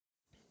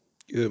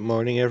Good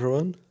morning,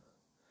 everyone.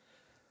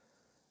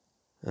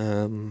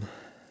 Um,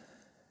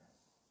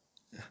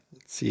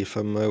 let's see if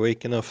I'm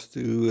awake enough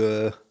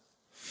to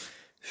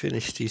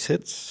finish these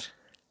hits.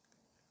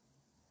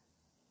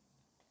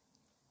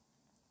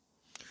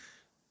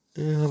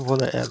 I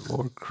want to add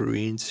more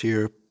Koreans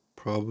here,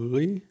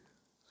 probably.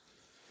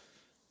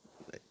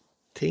 I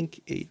think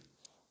a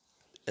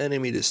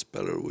enemy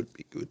dispeller would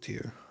be good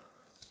here.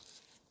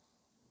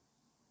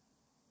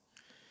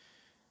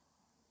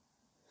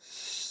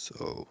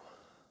 So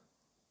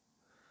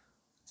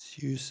let's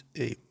use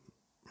a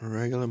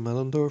regular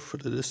Melendor for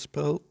the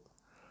dispel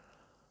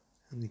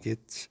and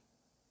get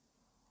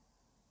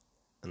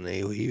an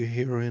AoE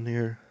hero in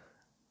here.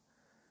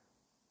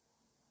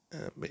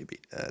 Maybe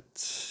add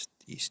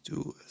these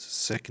two as a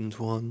second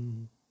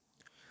one.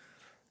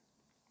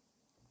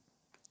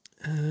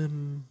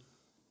 I'm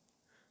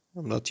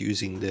not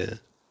using the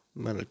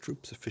mana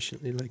troops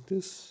efficiently like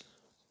this.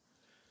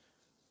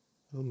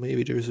 Well,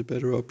 maybe there's a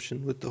better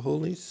option with the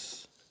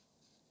holies.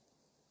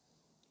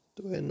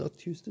 Do I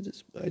not use the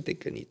dispeller? I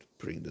think I need to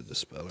bring the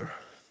dispeller.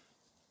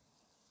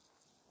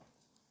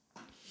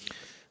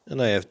 And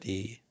I have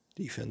the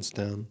defense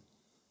down.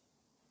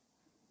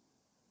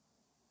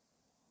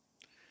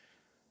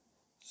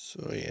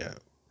 So yeah,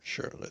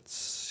 sure, let's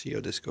see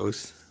how this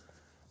goes.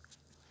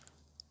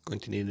 Going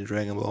to need a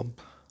Dragon Bomb.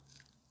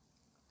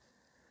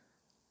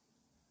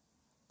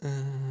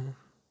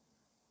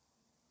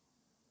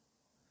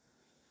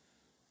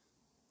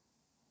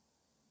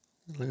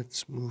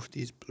 Let's move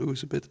these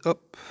blues a bit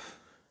up.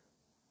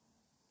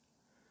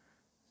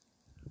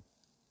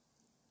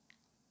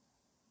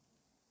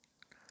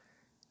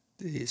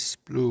 This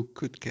blue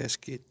could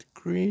cascade to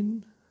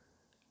green.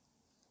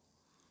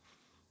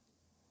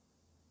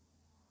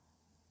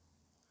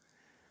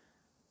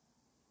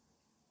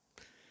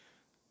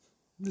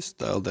 The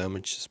style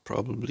damage is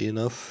probably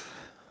enough.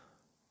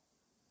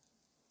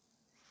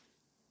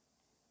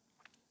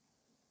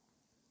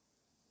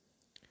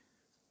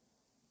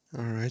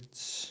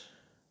 Alright.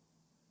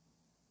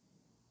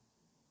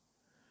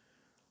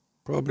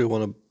 Probably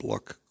want to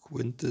block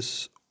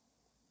Quintus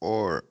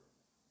or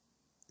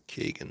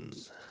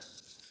Kagan.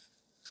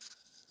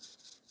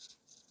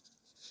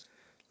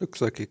 Looks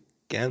like I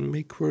can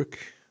make work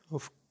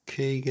of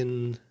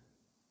Kagan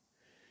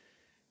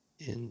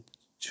in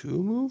 2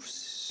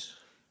 moves.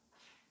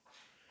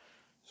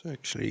 So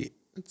actually,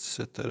 let's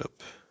set that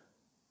up.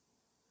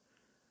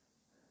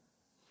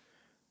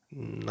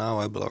 Now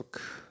I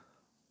block.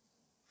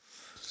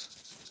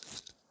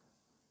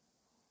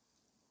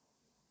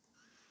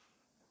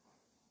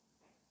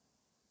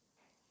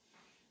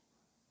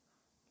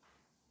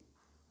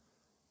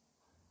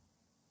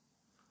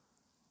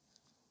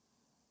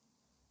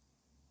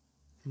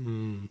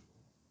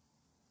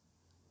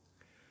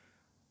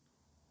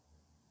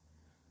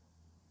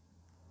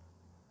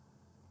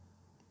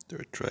 Do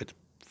I try to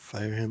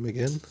fire him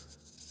again?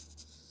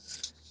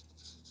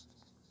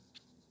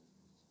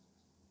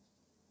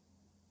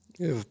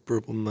 I have a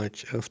purple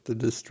match after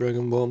this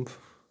Dragon Bomb.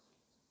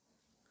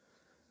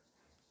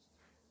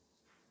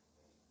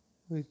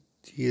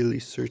 Ideally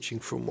searching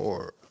for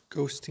more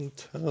ghosting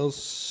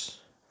tiles.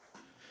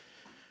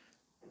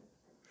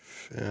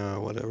 Yeah,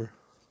 whatever.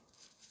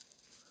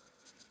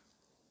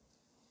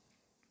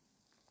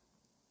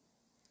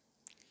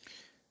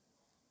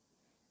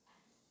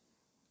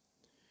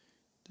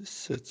 This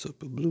sets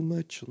up a blue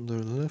match on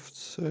the left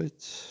side.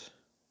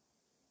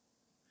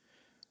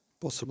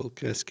 Possible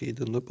cascade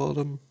on the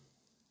bottom.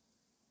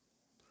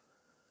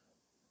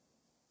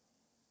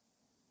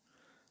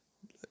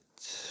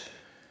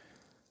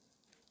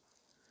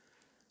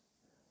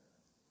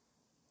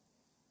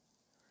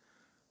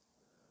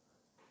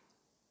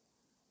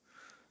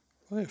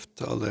 I have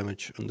tile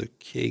damage on the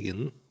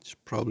Kagan, which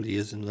probably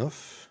is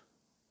enough.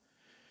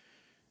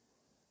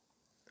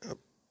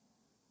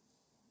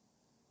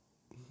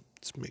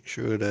 Let's make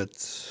sure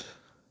that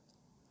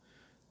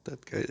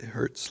that guy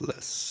hurts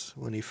less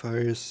when he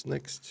fires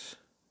next.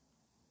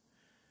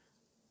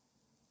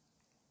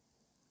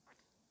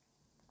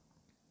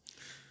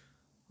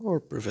 Or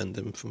prevent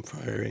him from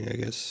firing, I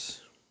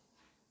guess.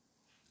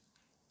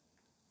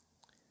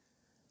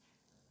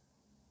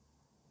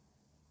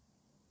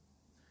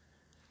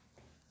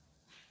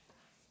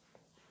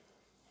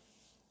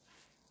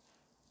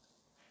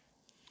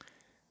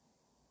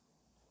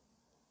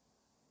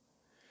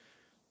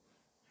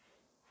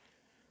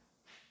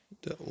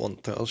 That one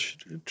tile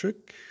should do the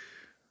trick.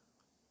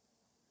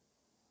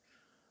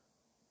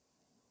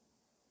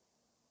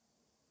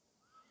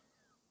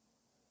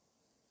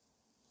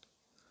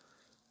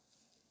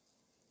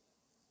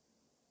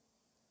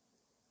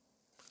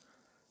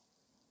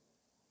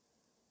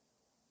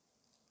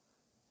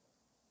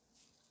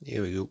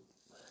 Here we go.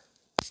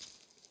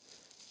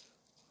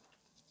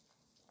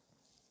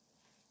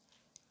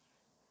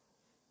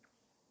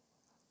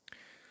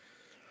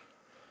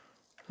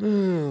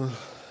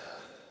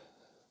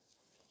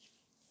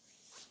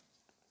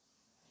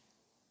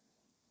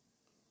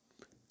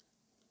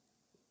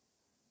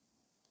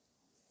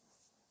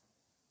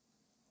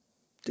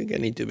 think I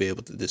need to be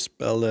able to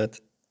dispel that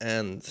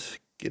and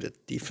get a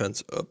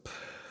defense up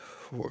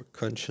for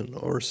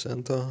Kunshan or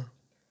Santa.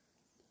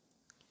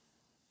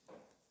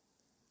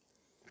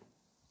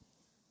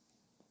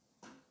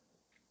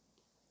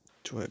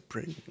 Do I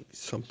bring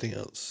something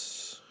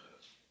else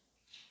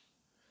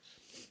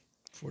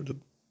for the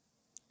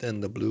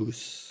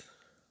blues?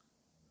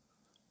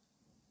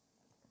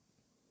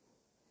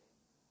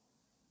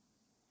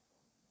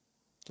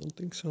 Don't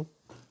think so.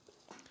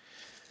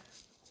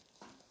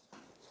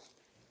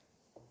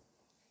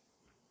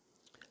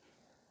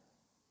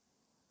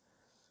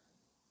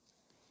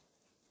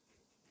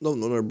 Don't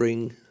want to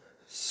bring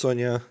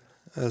Sonya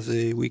as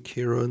a weak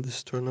hero in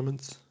this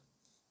tournament.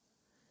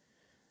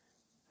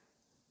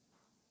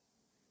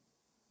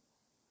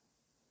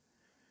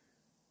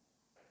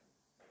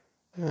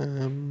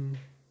 I'm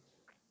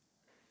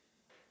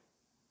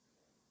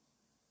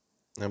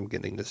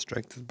getting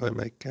distracted by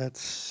my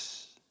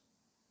cat's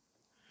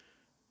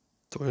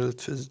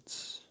toilet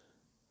visits.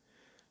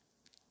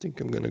 I think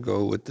I'm gonna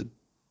go with the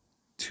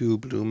 2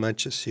 blue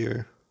matches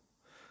here.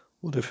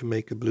 What if I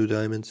make a blue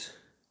diamond?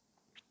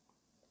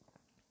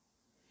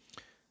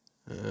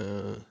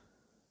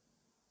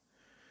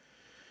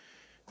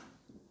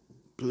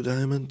 Blue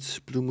diamond,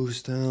 blue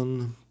moves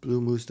down,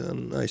 blue moves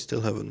down. I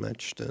still haven't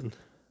matched then.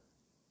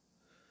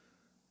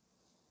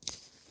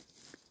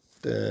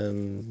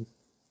 Then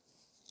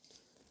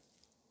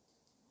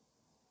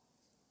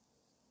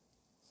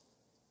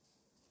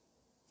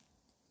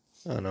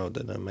oh no,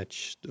 then I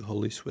match the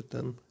Holy Sweat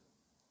then.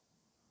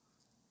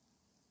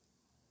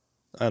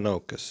 I know,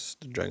 because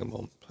the Dragon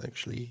Bomb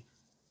actually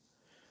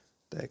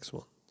tags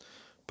one.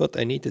 But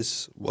I need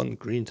this 1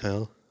 green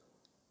tile.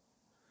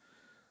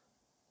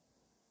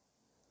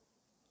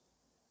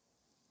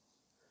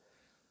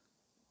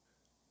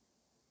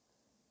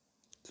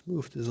 Let's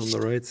move this on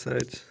the right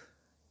side.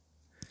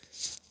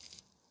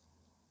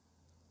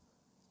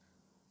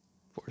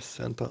 For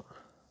Santa.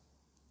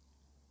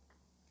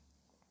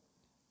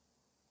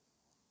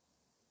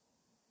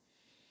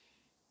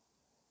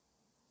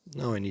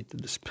 Now I need to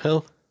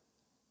dispel.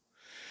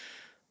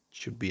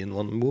 Should be in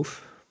 1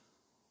 move.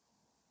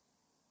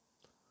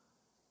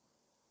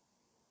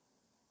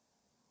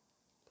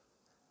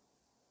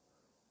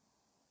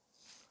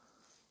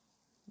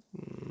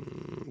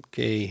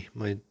 Okay,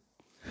 my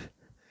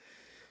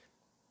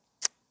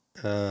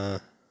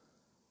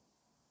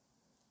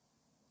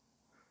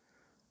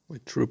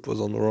troop was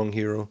on the wrong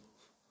hero.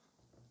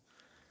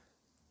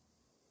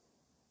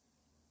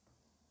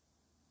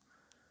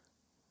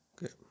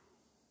 Okay.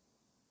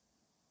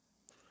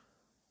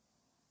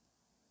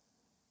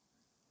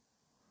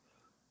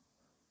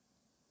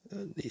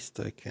 At least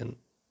I can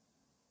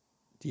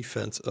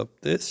defense up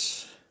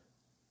this.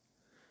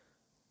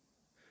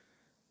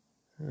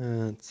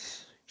 And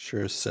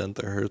sure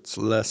Santa hurts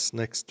less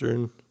next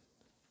turn.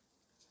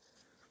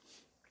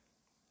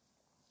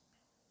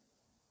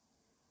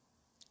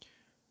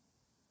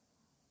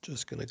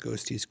 Just gonna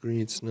ghost these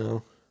greens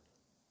now.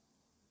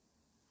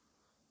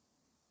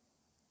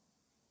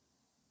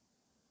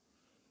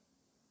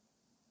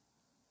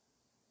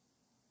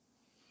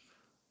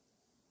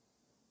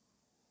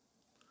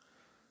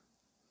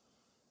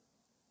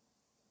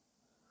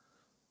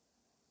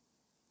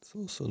 Let's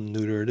also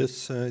neuter this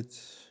side.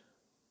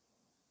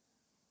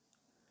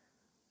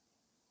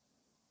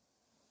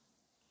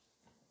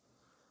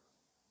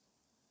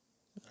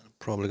 I'm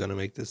probably gonna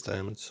make this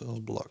diamond, so I'll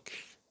block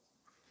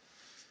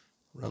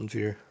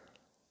Ranveer.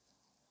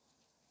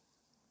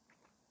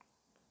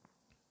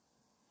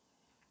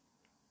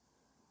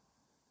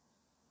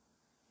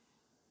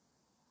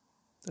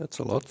 That's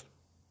a lot.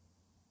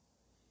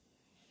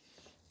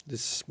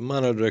 This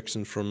mana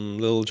direction from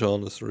Lil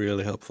Jon is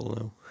really helpful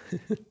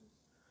now.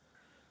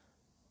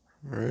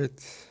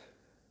 Alright.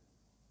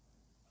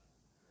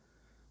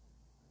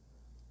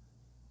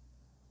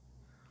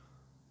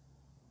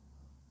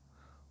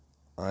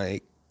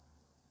 I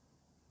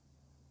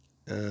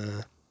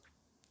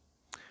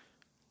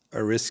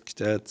risk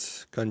that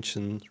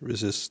Kunshan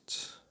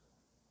resist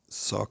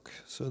Sock,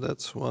 so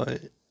that's why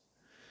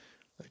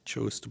I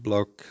chose to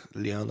block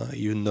Liana,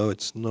 even though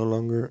it's no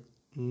longer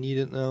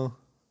needed now.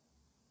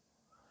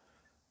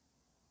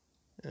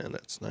 And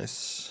that's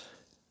nice.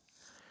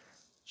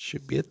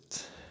 Should be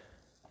it.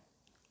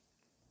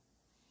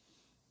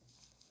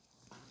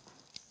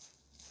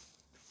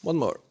 One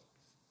more.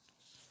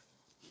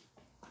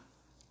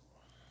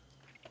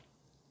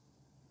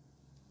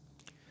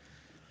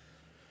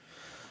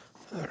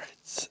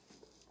 Alright.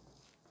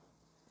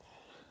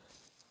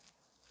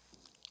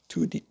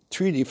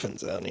 3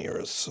 defense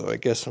anti-heroes, so I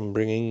guess I'm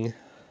bringing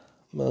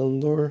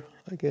Malndor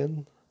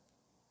again.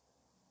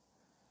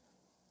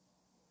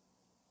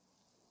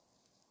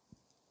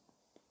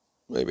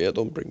 Maybe I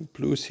don't bring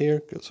blues here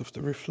because of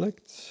the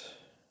reflect.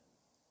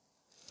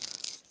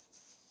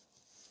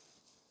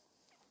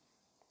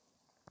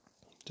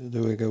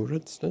 Do I go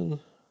reds then?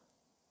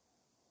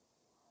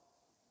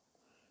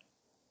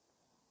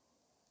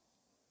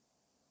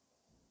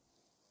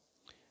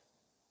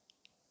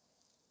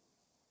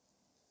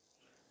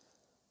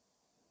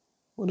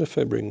 What if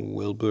I bring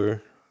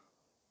Wilbur?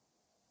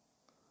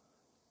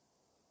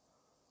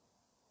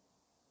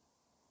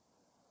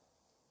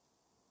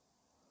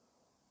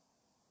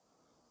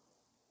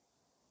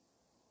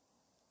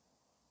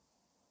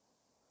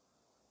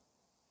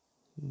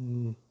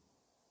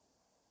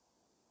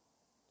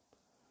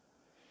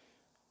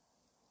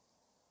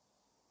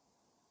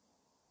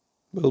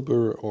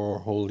 Wilbur or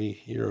Holy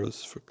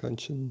Heroes for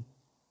Kanchan.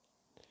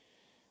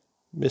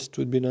 Mist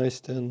would be nice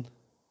then.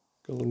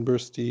 Golden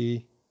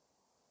Bursty.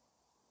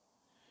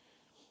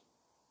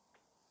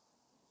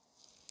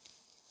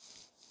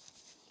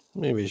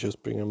 Maybe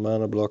just bring a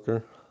mana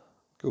blocker.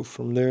 Go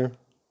from there.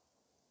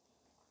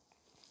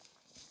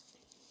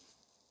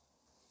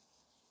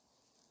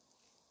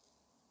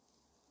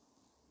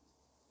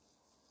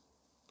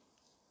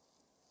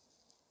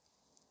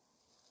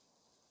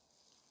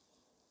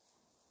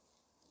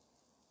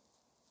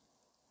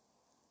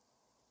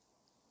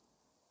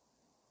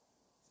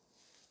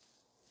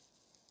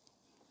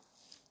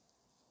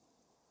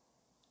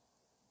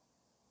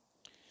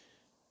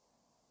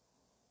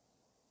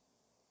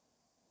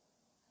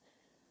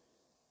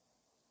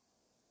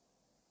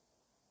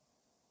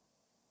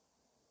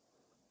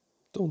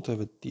 Don't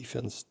have a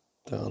defense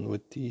down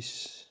with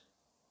these.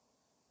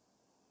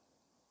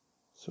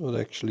 So it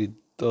actually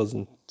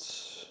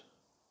doesn't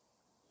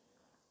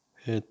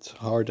hit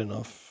hard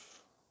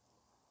enough.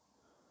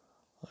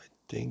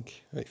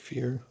 I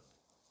fear.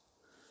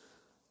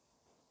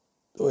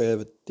 Do I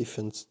have a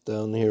defense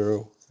down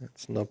hero?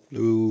 It's not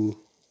blue.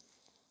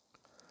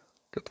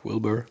 Got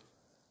Wilbur.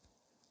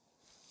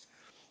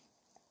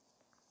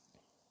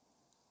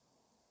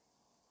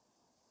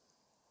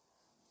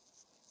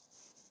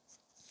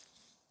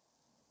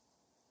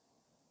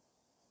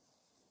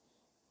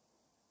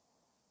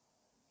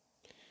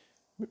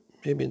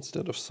 Maybe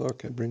instead of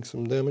Sock I bring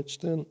some damage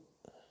then.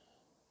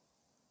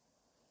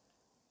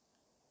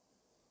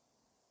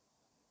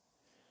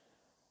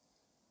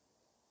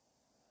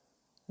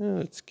 Yeah,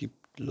 let's keep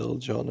Lil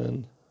Jon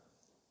in.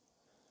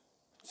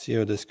 See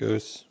how this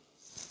goes.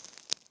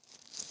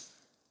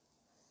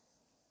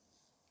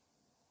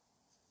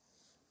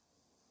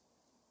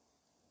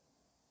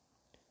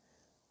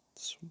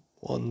 It's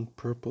one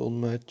purple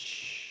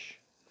match.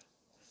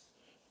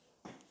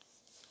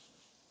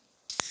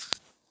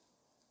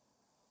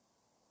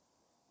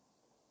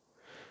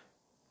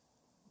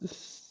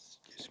 This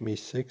gives me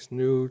 6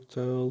 new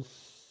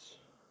tiles.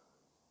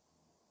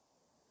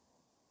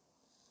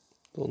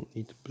 Don't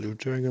need the blue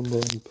Dragon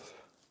Bomb.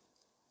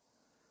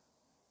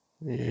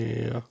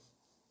 Yeah.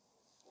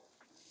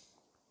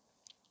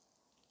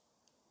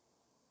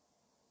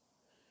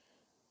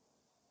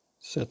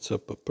 Sets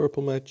up a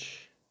purple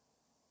match.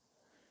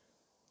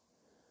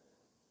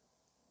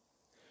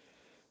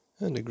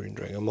 And a green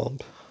Dragon Bomb.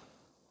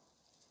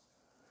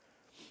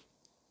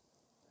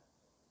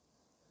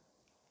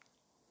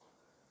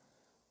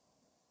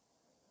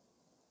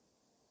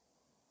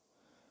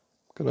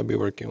 Gonna be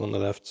working on the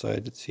left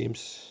side, it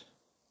seems.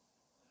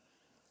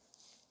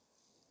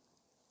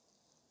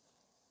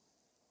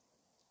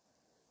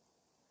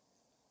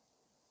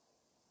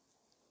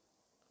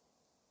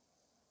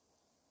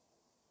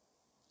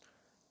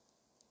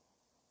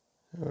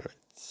 All right.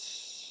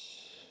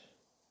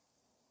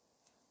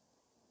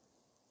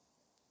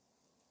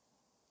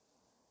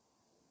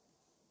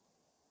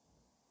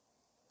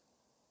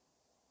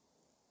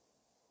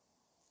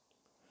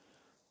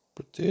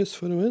 Proteus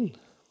for the win.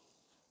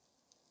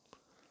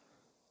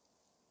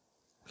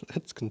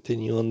 Let's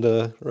continue on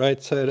the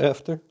right side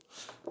after.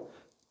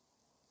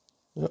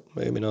 No,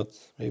 maybe not.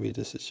 Maybe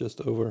this is just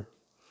over.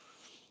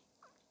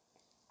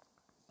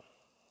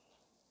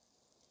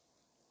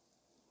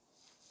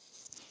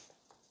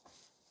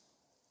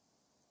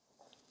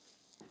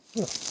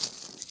 Oh.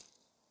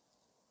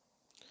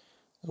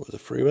 That was a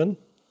free win.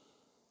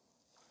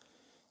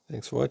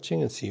 Thanks for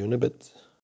watching and see you in a bit.